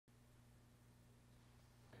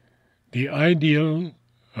The Ideal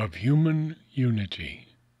of Human Unity.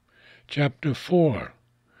 Chapter 4.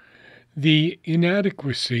 The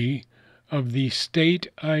Inadequacy of the State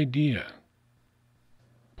Idea.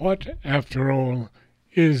 What, after all,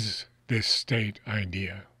 is this state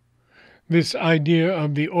idea? This idea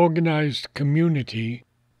of the organized community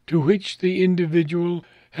to which the individual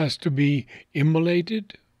has to be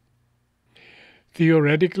immolated?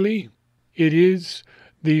 Theoretically, it is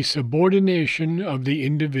the subordination of the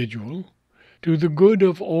individual to the good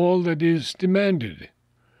of all that is demanded.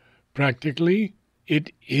 Practically,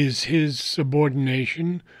 it is his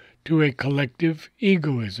subordination to a collective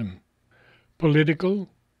egoism, political,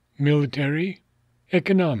 military,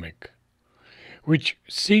 economic, which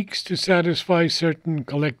seeks to satisfy certain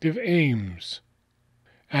collective aims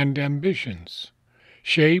and ambitions,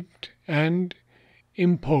 shaped and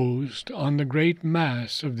imposed on the great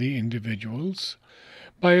mass of the individuals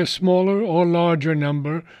by a smaller or larger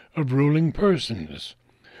number of ruling persons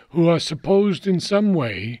who are supposed in some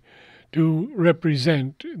way to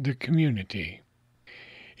represent the community.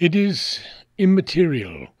 It is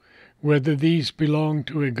immaterial whether these belong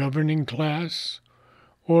to a governing class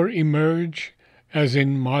or emerge, as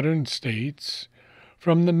in modern states,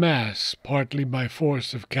 from the mass partly by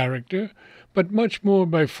force of character, but much more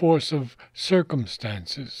by force of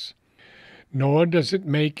circumstances. Nor does it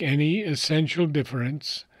make any essential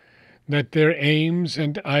difference that their aims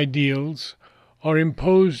and ideals are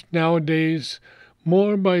imposed nowadays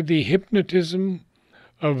more by the hypnotism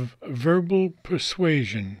of verbal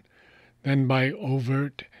persuasion than by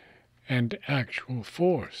overt and actual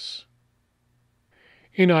force.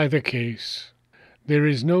 In either case, there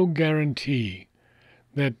is no guarantee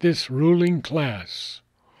that this ruling class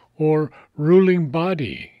or ruling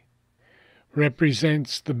body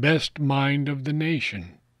represents the best mind of the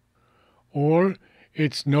nation, or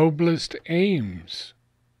its noblest aims,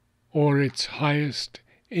 or its highest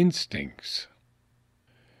instincts.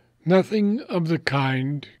 Nothing of the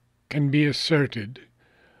kind can be asserted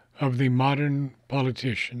of the modern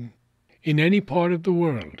politician in any part of the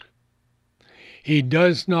world. He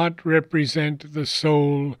does not represent the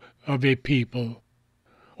soul of a people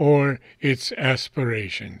or its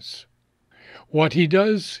aspirations. What he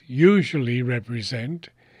does usually represent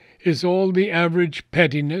is all the average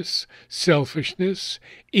pettiness, selfishness,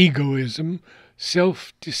 egoism,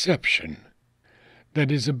 self-deception that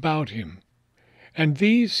is about him, and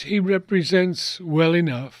these he represents well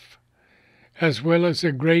enough, as well as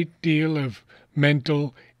a great deal of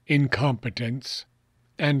mental incompetence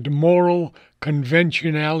and moral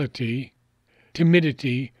conventionality,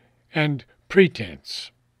 timidity, and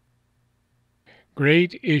pretense.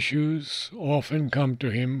 Great issues often come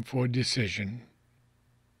to him for decision,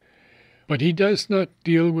 but he does not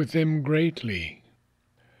deal with them greatly.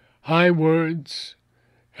 High words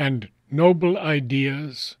and noble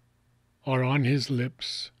ideas are on his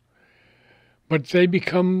lips, but they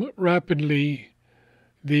become rapidly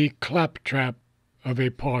the claptrap of a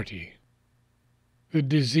party. The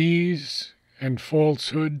disease and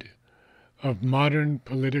falsehood of modern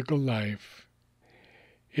political life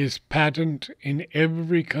is patent in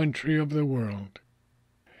every country of the world,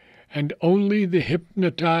 and only the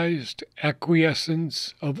hypnotized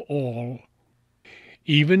acquiescence of all,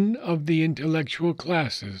 even of the intellectual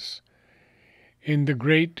classes, in the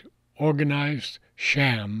great organized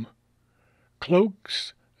sham,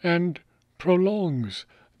 cloaks and prolongs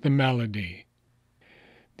the malady.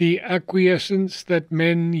 The acquiescence that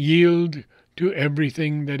men yield to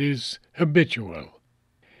everything that is habitual,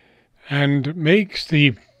 and makes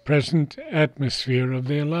the present atmosphere of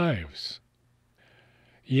their lives.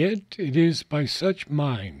 Yet it is by such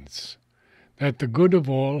minds that the good of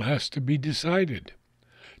all has to be decided,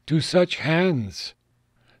 to such hands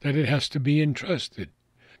that it has to be entrusted,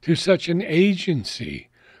 to such an agency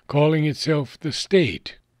calling itself the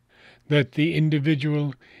state, that the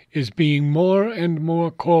individual is being more and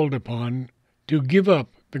more called upon to give up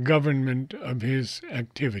the government of his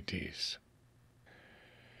activities.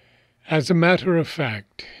 As a matter of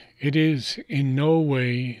fact, it is in no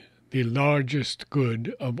way the largest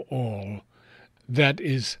good of all that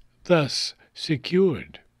is thus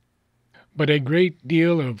secured, but a great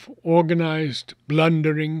deal of organized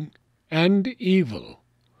blundering and evil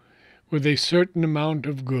with a certain amount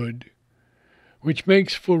of good, which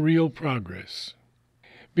makes for real progress,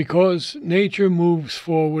 because nature moves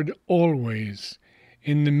forward always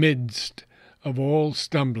in the midst of all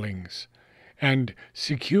stumblings, and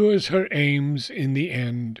secures her aims in the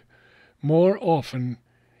end more often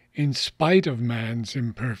in spite of man's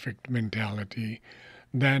imperfect mentality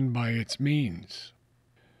than by its means.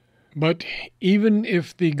 But even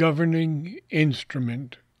if the governing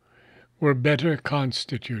instrument were better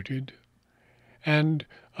constituted, and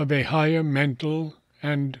of a higher mental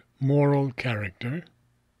and moral character,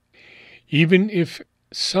 even if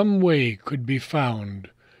some way could be found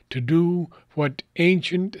to do what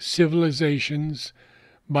ancient civilizations,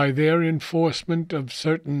 by their enforcement of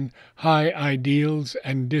certain high ideals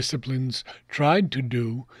and disciplines, tried to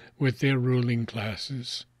do with their ruling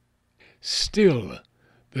classes, still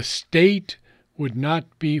the state would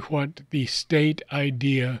not be what the state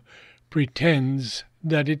idea pretends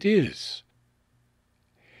that it is.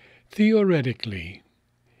 Theoretically,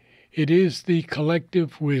 it is the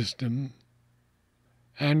collective wisdom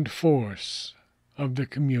and force of the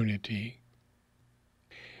community,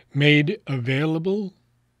 made available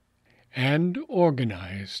and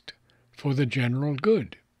organized for the general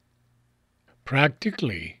good.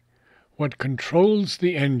 Practically, what controls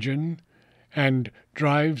the engine and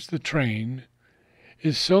drives the train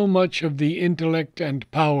is so much of the intellect and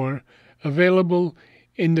power available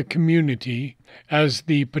in the community as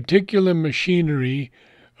the particular machinery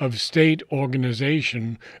of state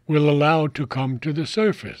organization will allow to come to the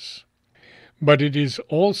surface. But it is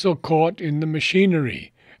also caught in the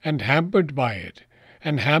machinery and hampered by it,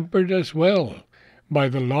 and hampered as well by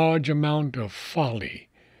the large amount of folly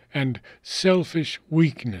and selfish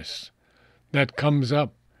weakness that comes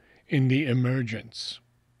up in the emergence.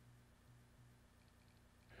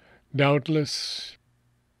 Doubtless,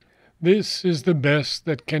 this is the best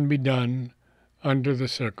that can be done under the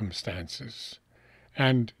circumstances,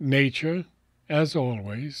 and nature, as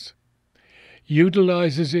always,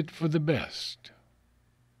 utilizes it for the best.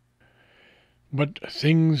 But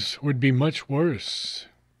things would be much worse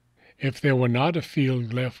if there were not a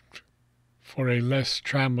field left for a less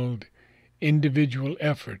trammeled individual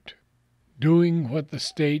effort, doing what the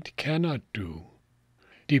state cannot do,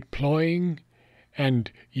 deploying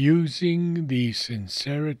and using the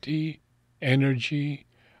sincerity, energy,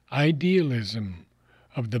 idealism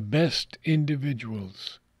of the best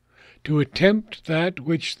individuals to attempt that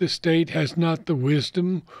which the state has not the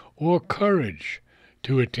wisdom or courage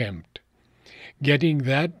to attempt, getting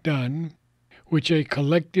that done which a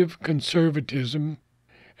collective conservatism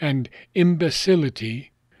and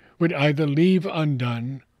imbecility would either leave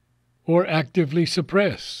undone or actively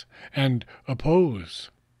suppress and oppose.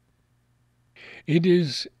 It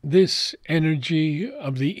is this energy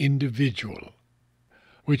of the individual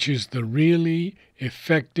which is the really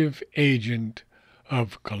effective agent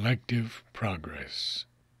of collective progress.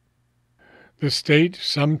 The state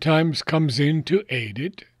sometimes comes in to aid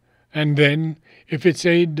it, and then, if its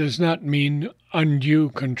aid does not mean undue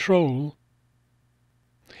control,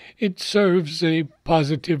 it serves a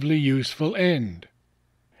positively useful end.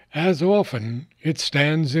 As often, it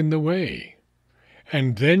stands in the way,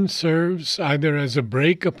 and then serves either as a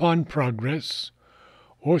brake upon progress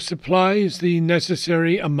or supplies the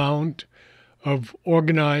necessary amount of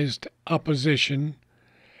organized opposition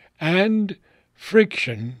and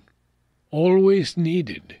friction always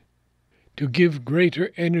needed to give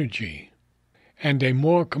greater energy and a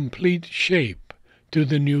more complete shape to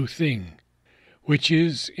the new thing, which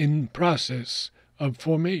is in process of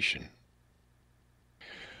formation.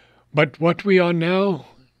 But what we are now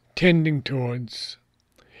tending towards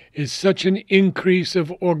is such an increase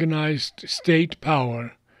of organized state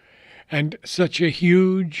power and such a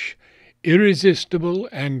huge, irresistible,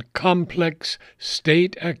 and complex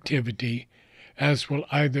state activity as will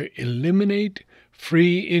either eliminate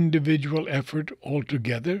free individual effort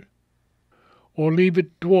altogether or leave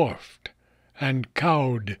it dwarfed and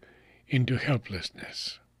cowed into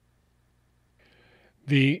helplessness.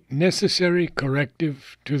 The necessary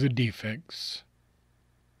corrective to the defects,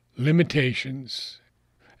 limitations,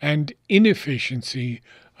 and inefficiency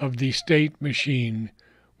of the state machine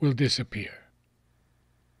will disappear.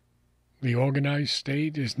 The organized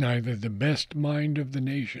state is neither the best mind of the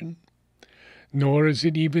nation, nor is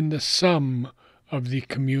it even the sum of the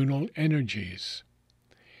communal energies.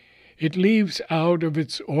 It leaves out of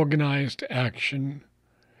its organized action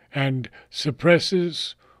and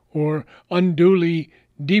suppresses or unduly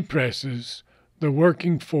depresses the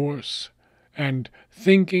working force and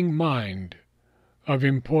thinking mind of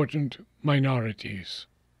important minorities,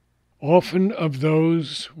 often of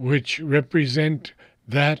those which represent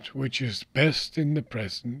that which is best in the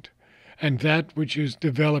present and that which is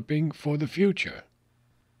developing for the future.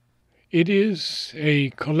 It is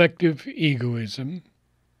a collective egoism,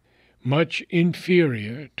 much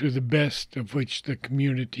inferior to the best of which the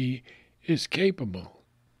community is capable.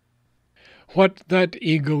 What that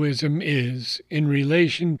egoism is in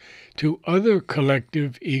relation to other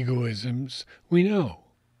collective egoisms we know,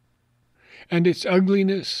 and its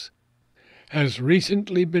ugliness has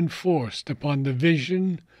recently been forced upon the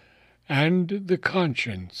vision and the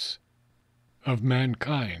conscience of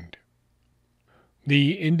mankind.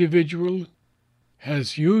 The individual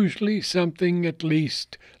has usually something at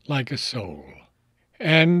least like a soul,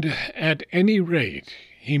 and at any rate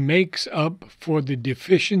he makes up for the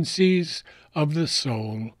deficiencies of the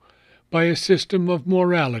soul by a system of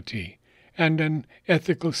morality and an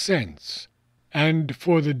ethical sense, and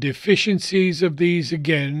for the deficiencies of these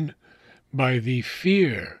again by the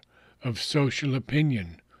fear of social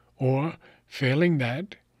opinion, or, failing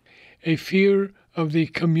that, a fear of the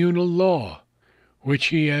communal law, which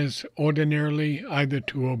he has ordinarily either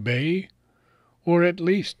to obey or at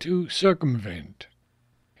least to circumvent.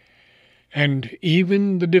 And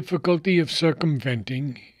even the difficulty of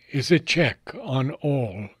circumventing is a check on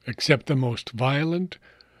all except the most violent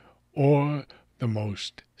or the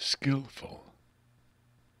most skillful.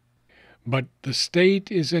 But the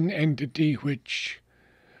state is an entity which,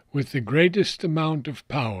 with the greatest amount of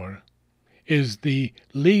power, is the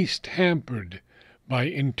least hampered by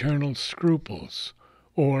internal scruples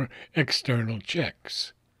or external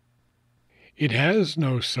checks. It has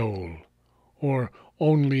no soul, or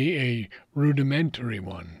only a rudimentary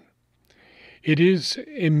one. It is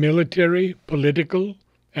a military, political,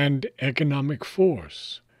 and economic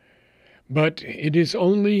force, but it is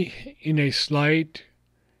only in a slight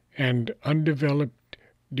and undeveloped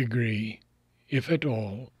degree, if at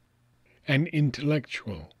all, an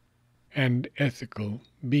intellectual and ethical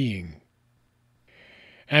being.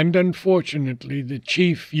 And unfortunately, the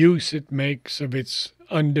chief use it makes of its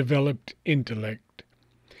undeveloped intellect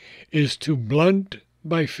is to blunt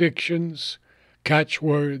by fictions,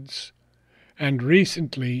 catchwords, and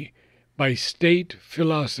recently by state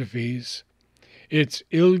philosophies its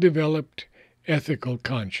ill-developed ethical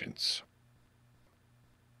conscience.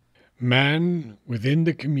 Man within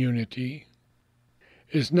the community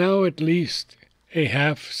is now at least a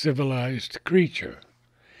half-civilized creature,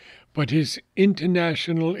 but his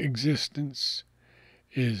international existence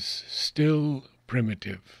is still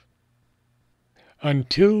primitive.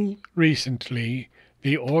 Until recently,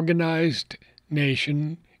 the organized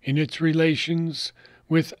nation in its relations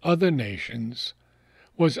with other nations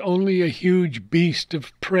was only a huge beast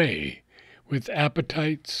of prey with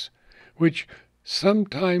appetites which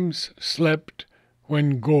sometimes slept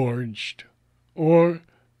when gorged, or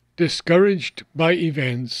discouraged by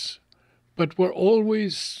events, but were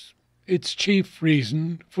always its chief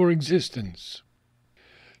reason for existence.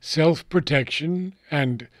 Self-protection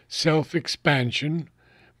and self-expansion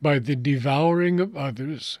by the devouring of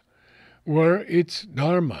others were its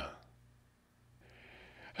dharma.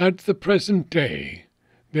 At the present day,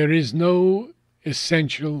 there is no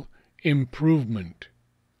essential improvement.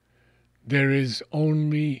 There is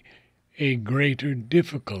only a greater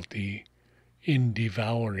difficulty in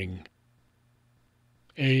devouring.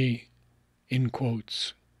 A, in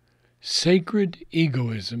quotes, sacred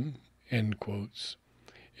egoism, end quotes,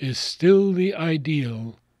 is still the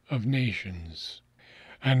ideal of nations,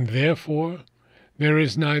 and therefore there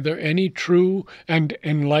is neither any true and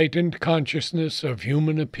enlightened consciousness of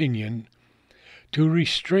human opinion to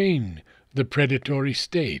restrain the predatory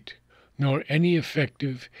state, nor any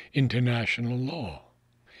effective international law.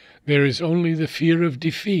 There is only the fear of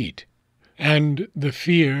defeat, and the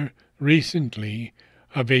fear, recently,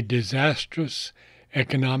 of a disastrous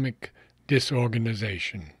economic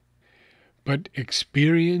disorganization. But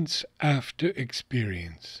experience after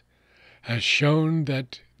experience has shown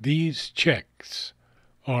that these checks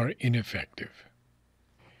are ineffective.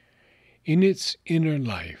 In its inner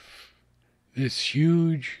life, this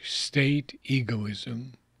huge state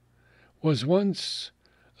egoism was once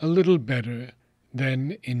a little better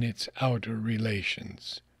than in its outer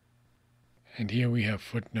relations. And here we have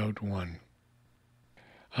footnote 1.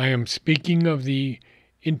 I am speaking of the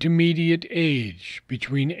intermediate age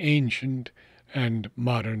between ancient and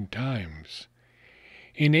modern times.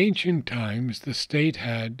 In ancient times, the state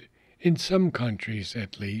had, in some countries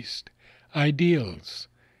at least, ideals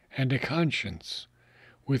and a conscience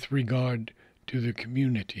with regard to the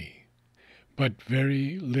community, but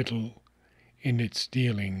very little in its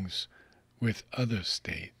dealings with other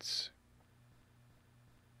states.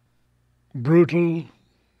 Brutal,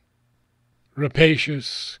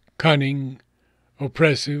 rapacious, cunning,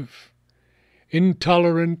 oppressive,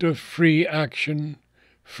 intolerant of free action,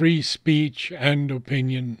 free speech and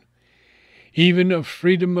opinion, even of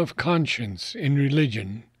freedom of conscience in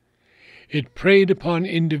religion, it preyed upon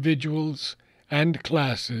individuals and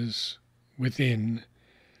classes within,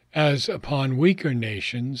 as upon weaker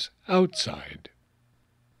nations outside.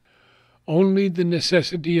 Only the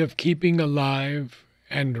necessity of keeping alive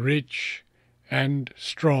and rich and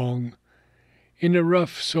strong, in a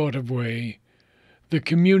rough sort of way, the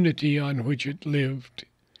community on which it lived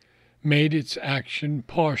made its action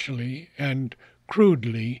partially and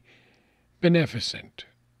crudely beneficent.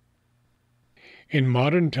 In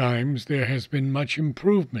modern times there has been much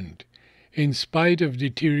improvement, in spite of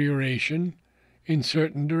deterioration in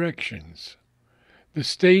certain directions. The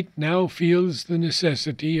state now feels the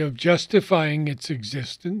necessity of justifying its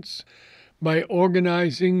existence by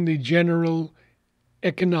organizing the general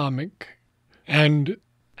economic and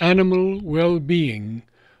animal well-being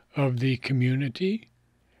of the community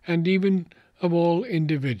and even of all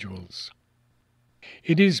individuals.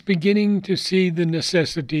 It is beginning to see the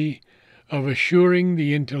necessity of assuring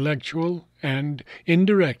the intellectual and,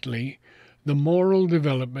 indirectly, the moral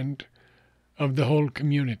development of the whole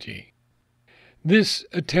community. This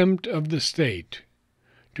attempt of the state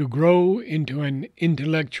to grow into an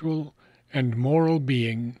intellectual and moral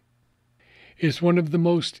being is one of the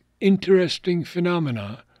most interesting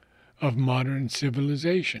phenomena of modern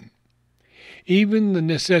civilization. Even the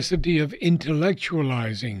necessity of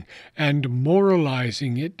intellectualizing and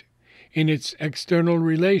moralizing it in its external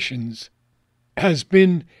relations has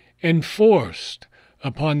been enforced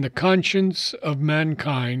upon the conscience of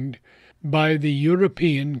mankind by the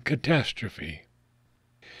European catastrophe.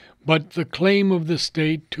 But the claim of the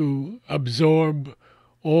state to absorb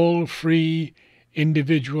all free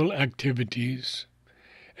individual activities,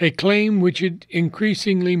 a claim which it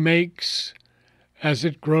increasingly makes as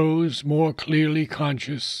it grows more clearly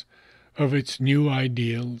conscious of its new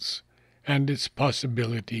ideals and its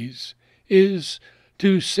possibilities, is,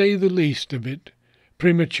 to say the least of it,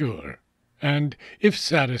 premature, and, if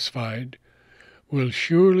satisfied, will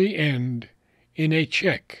surely end in a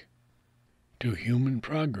check to human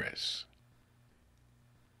progress.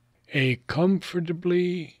 A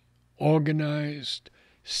comfortably organized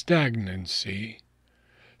stagnancy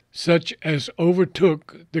such as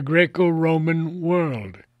overtook the Greco-Roman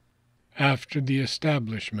world after the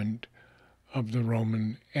establishment of the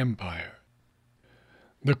Roman Empire.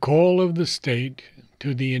 The call of the state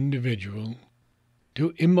to the individual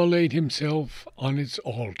to immolate himself on its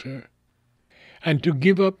altar and to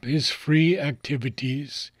give up his free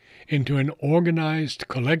activities into an organized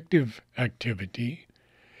collective activity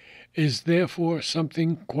is therefore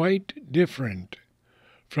something quite different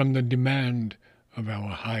from the demand of our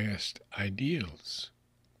highest ideals.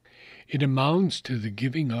 It amounts to the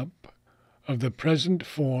giving up of the present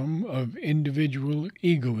form of individual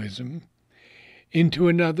egoism into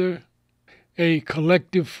another, a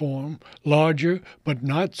collective form, larger but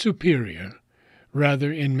not superior,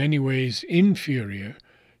 rather in many ways inferior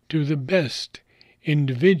to the best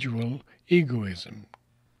individual egoism.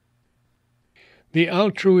 The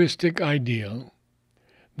altruistic ideal,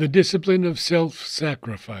 the discipline of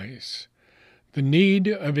self-sacrifice, the need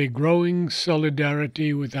of a growing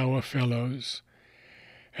solidarity with our fellows,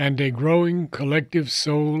 and a growing collective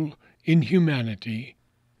soul in humanity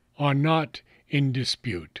are not in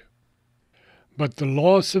dispute. But the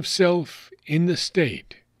loss of self in the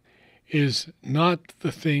state is not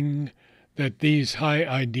the thing that these high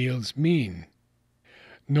ideals mean,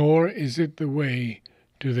 nor is it the way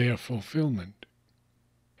to their fulfillment.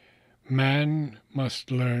 Man must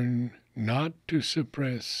learn not to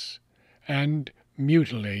suppress and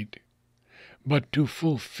mutilate, but to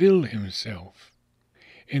fulfill himself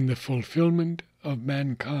in the fulfillment of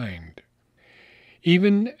mankind,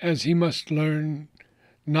 even as he must learn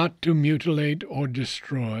not to mutilate or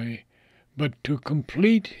destroy, but to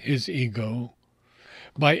complete his ego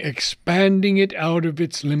by expanding it out of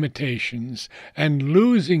its limitations and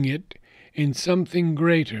losing it in something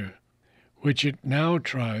greater, which it now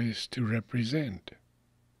tries to represent.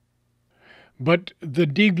 But the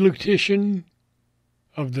deglutition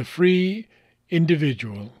of the free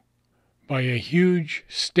individual by a huge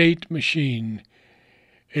state machine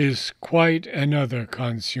is quite another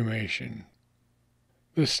consummation.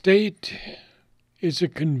 The state is a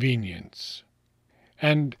convenience,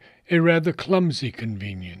 and a rather clumsy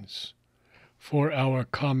convenience, for our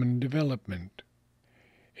common development.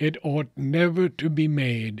 It ought never to be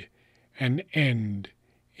made an end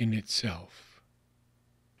in itself.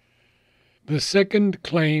 The second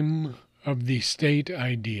claim of the state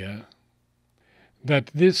idea, that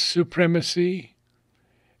this supremacy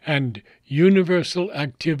and universal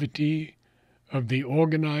activity of the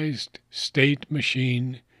organized state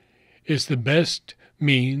machine is the best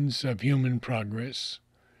means of human progress,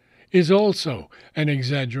 is also an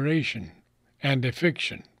exaggeration and a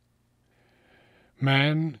fiction.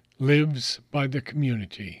 Man lives by the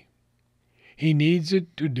community. He needs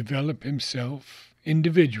it to develop himself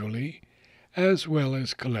individually as well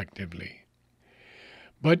as collectively.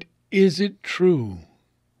 But is it true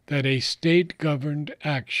that a state-governed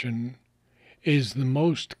action is the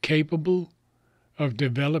most capable of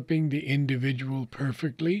developing the individual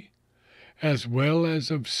perfectly, as well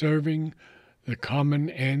as of serving the common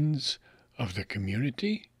ends of the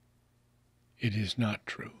community? It is not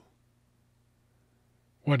true.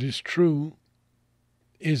 What is true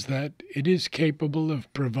is that it is capable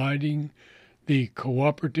of providing the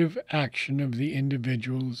cooperative action of the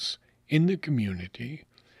individuals in the community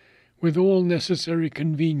with all necessary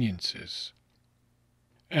conveniences,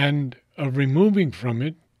 and of removing from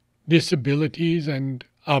it disabilities and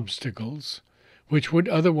obstacles which would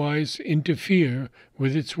otherwise interfere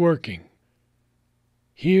with its working.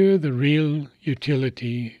 Here the real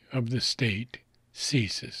utility of the state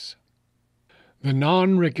ceases. The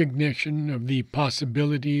non-recognition of the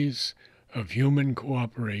possibilities of human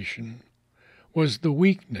cooperation was the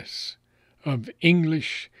weakness of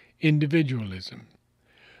English individualism,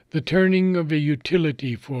 the turning of a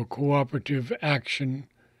utility for cooperative action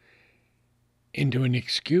into an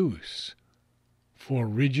excuse for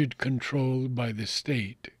rigid control by the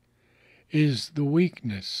state is the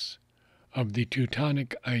weakness of the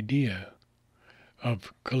Teutonic idea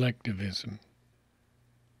of collectivism.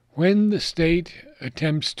 When the state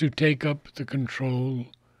attempts to take up the control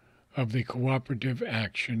of the cooperative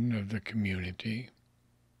action of the community,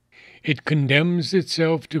 it condemns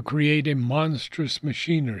itself to create a monstrous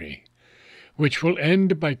machinery which will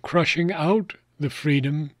end by crushing out the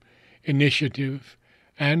freedom, initiative,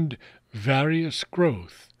 and various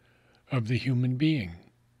growth of the human being.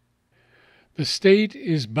 The state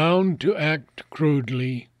is bound to act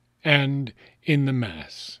crudely and in the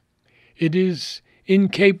mass. It is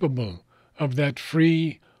incapable of that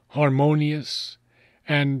free, harmonious,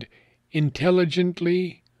 and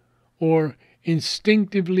intelligently or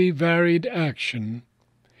instinctively varied action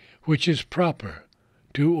which is proper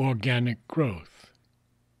to organic growth.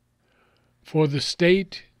 For the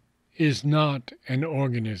state is not an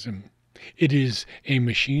organism, it is a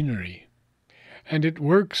machinery, and it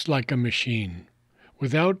works like a machine,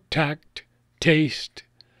 without tact, taste,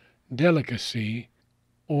 delicacy,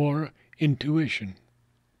 or intuition.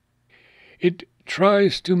 It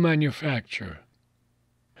tries to manufacture,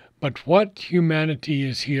 but what humanity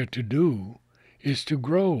is here to do is to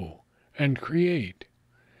grow and create.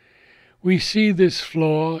 We see this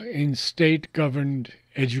flaw in state-governed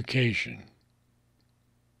education.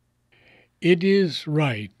 It is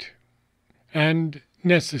right and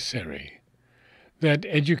necessary that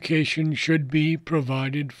education should be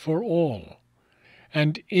provided for all,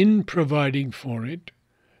 and in providing for it,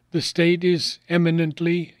 the state is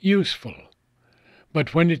eminently useful.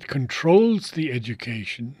 But when it controls the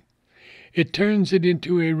education, it turns it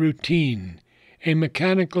into a routine, a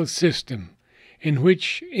mechanical system in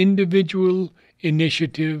which individual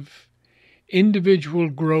initiative, individual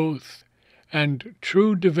growth, and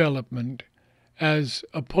true development, as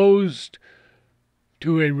opposed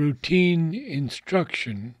to a routine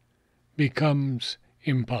instruction, becomes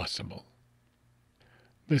impossible.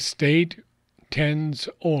 The state tends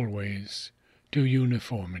always to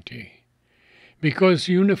uniformity, because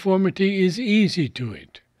uniformity is easy to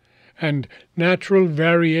it, and natural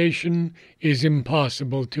variation is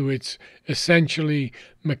impossible to its essentially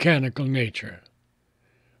mechanical nature.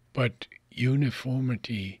 But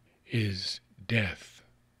uniformity is death,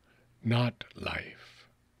 not life.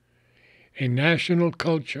 A national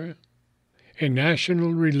culture, a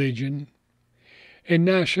national religion, a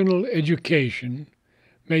national education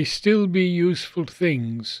may still be useful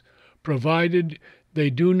things, provided they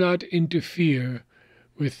do not interfere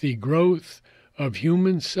with the growth of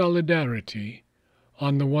human solidarity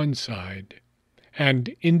on the one side,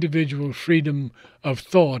 and individual freedom of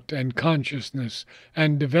thought and consciousness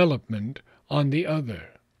and development on the other.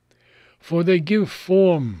 For they give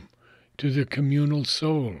form to the communal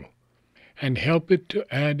soul, and help it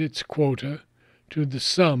to add its quota to the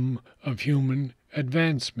sum of human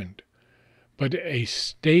advancement. But a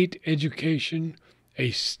state education,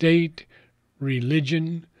 a state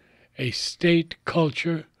religion, a state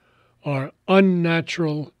culture are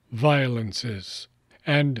unnatural violences,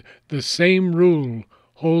 and the same rule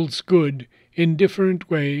holds good in different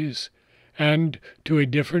ways and to a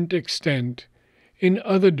different extent in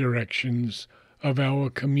other directions of our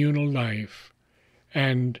communal life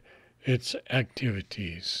and its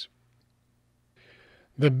activities.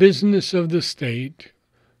 The business of the state,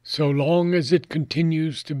 so long as it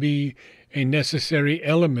continues to be a necessary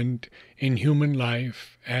element in human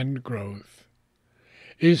life and growth,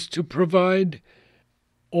 is to provide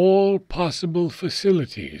all possible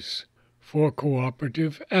facilities for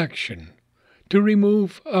cooperative action, to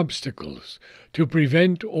remove obstacles, to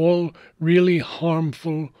prevent all really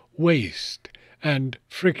harmful waste and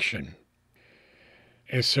friction.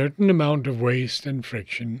 A certain amount of waste and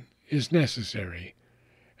friction is necessary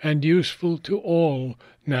and useful to all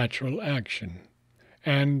natural action,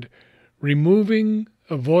 and removing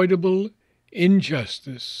avoidable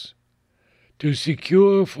injustice to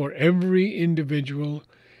secure for every individual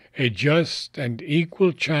a just and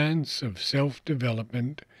equal chance of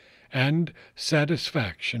self-development and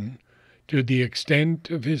satisfaction to the extent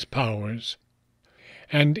of his powers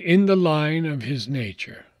and in the line of his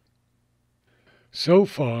nature. So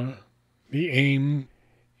far, the aim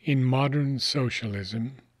in modern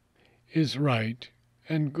socialism is right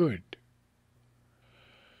and good.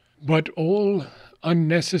 But all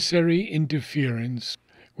unnecessary interference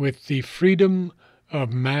with the freedom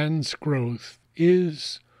of man's growth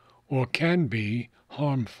is or can be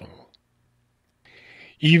harmful.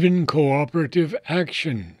 Even cooperative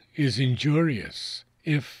action is injurious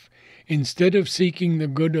if, instead of seeking the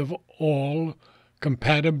good of all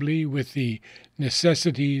compatibly with the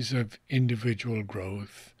necessities of individual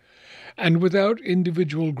growth, and without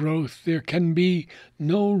individual growth there can be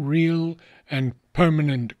no real and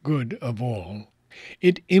permanent good of all,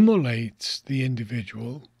 it immolates the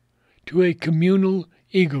individual to a communal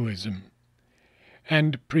egoism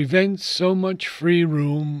and prevents so much free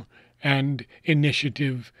room and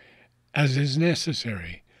initiative as is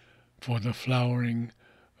necessary for the flowering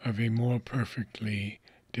of a more perfectly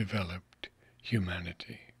developed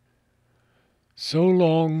humanity. So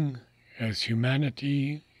long as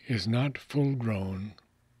humanity is not full grown,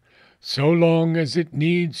 so long as it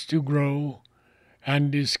needs to grow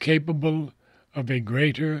and is capable of a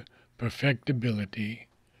greater perfectibility,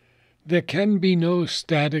 there can be no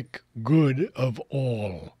static good of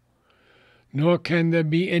all, nor can there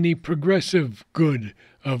be any progressive good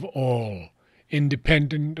of all,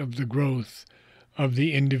 independent of the growth of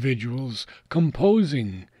the individuals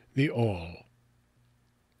composing the all.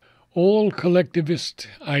 All collectivist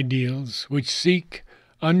ideals which seek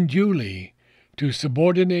unduly to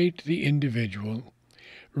subordinate the individual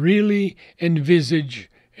really envisage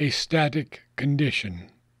a static condition,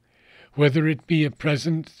 whether it be a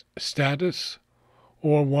present status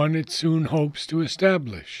or one it soon hopes to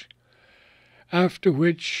establish, after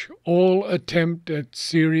which all attempt at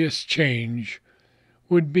serious change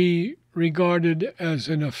would be regarded as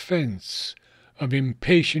an offense of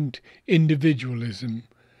impatient individualism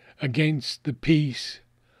against the peace,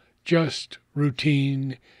 just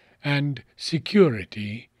routine, and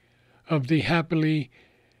security of the happily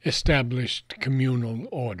established communal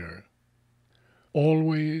order.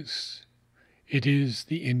 Always it is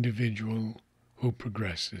the individual who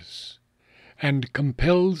progresses, and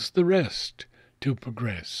compels the rest to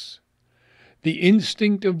progress. The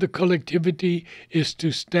instinct of the collectivity is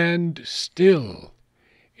to stand still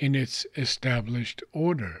in its established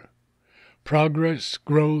order. Progress,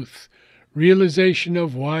 growth, realization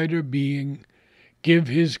of wider being give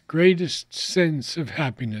his greatest sense of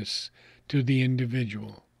happiness to the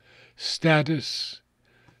individual. Status,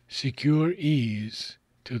 secure ease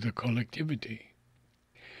to the collectivity.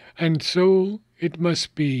 And so it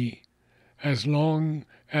must be, as long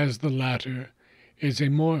as the latter is a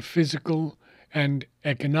more physical and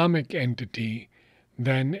economic entity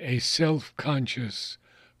than a self-conscious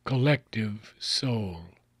collective soul.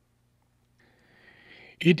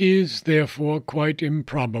 It is therefore quite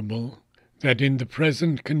improbable that in the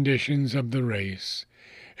present conditions of the race,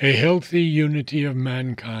 a healthy unity of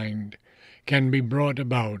mankind can be brought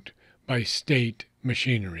about by state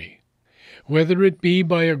machinery, whether it be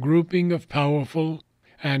by a grouping of powerful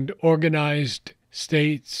and organized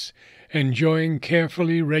states enjoying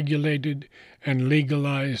carefully regulated and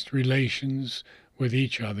legalized relations with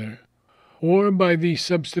each other, or by the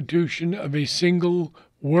substitution of a single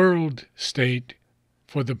world state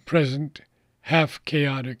for the present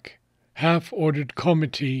half-chaotic, half-ordered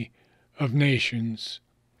comity of nations,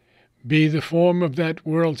 be the form of that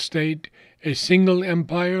world state a single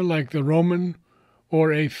empire like the Roman,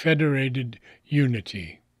 or a federated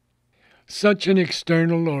unity. Such an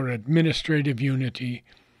external or administrative unity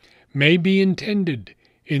may be intended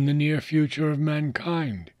in the near future of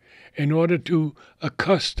mankind in order to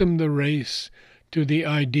accustom the race to the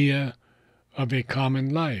idea of a common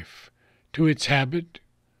life, to its habit,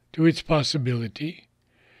 to its possibility,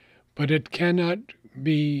 but it cannot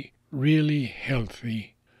be really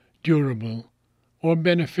healthy, durable, or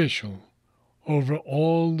beneficial over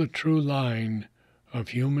all the true line of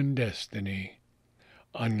human destiny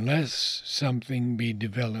unless something be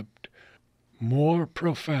developed more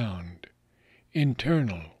profound,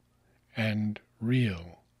 internal, and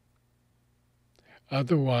real.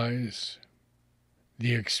 Otherwise,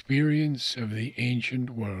 the experience of the ancient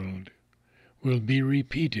world will be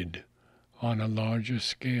repeated on a larger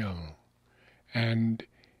scale and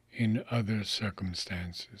in other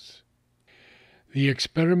circumstances. The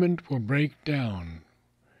experiment will break down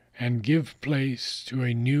and give place to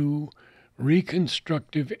a new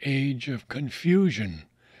reconstructive age of confusion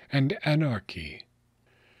and anarchy.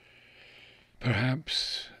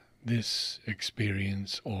 Perhaps this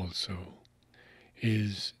experience also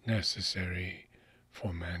is necessary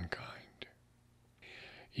for mankind.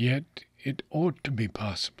 Yet it ought to be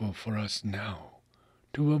possible for us now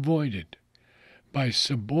to avoid it by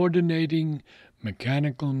subordinating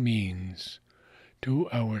mechanical means to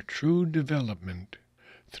our true development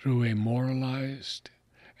through a moralized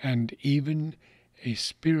and even a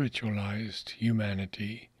spiritualized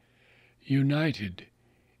humanity united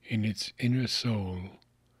in its inner soul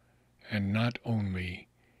and not only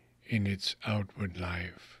in its outward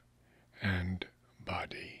life and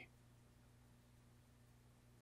body.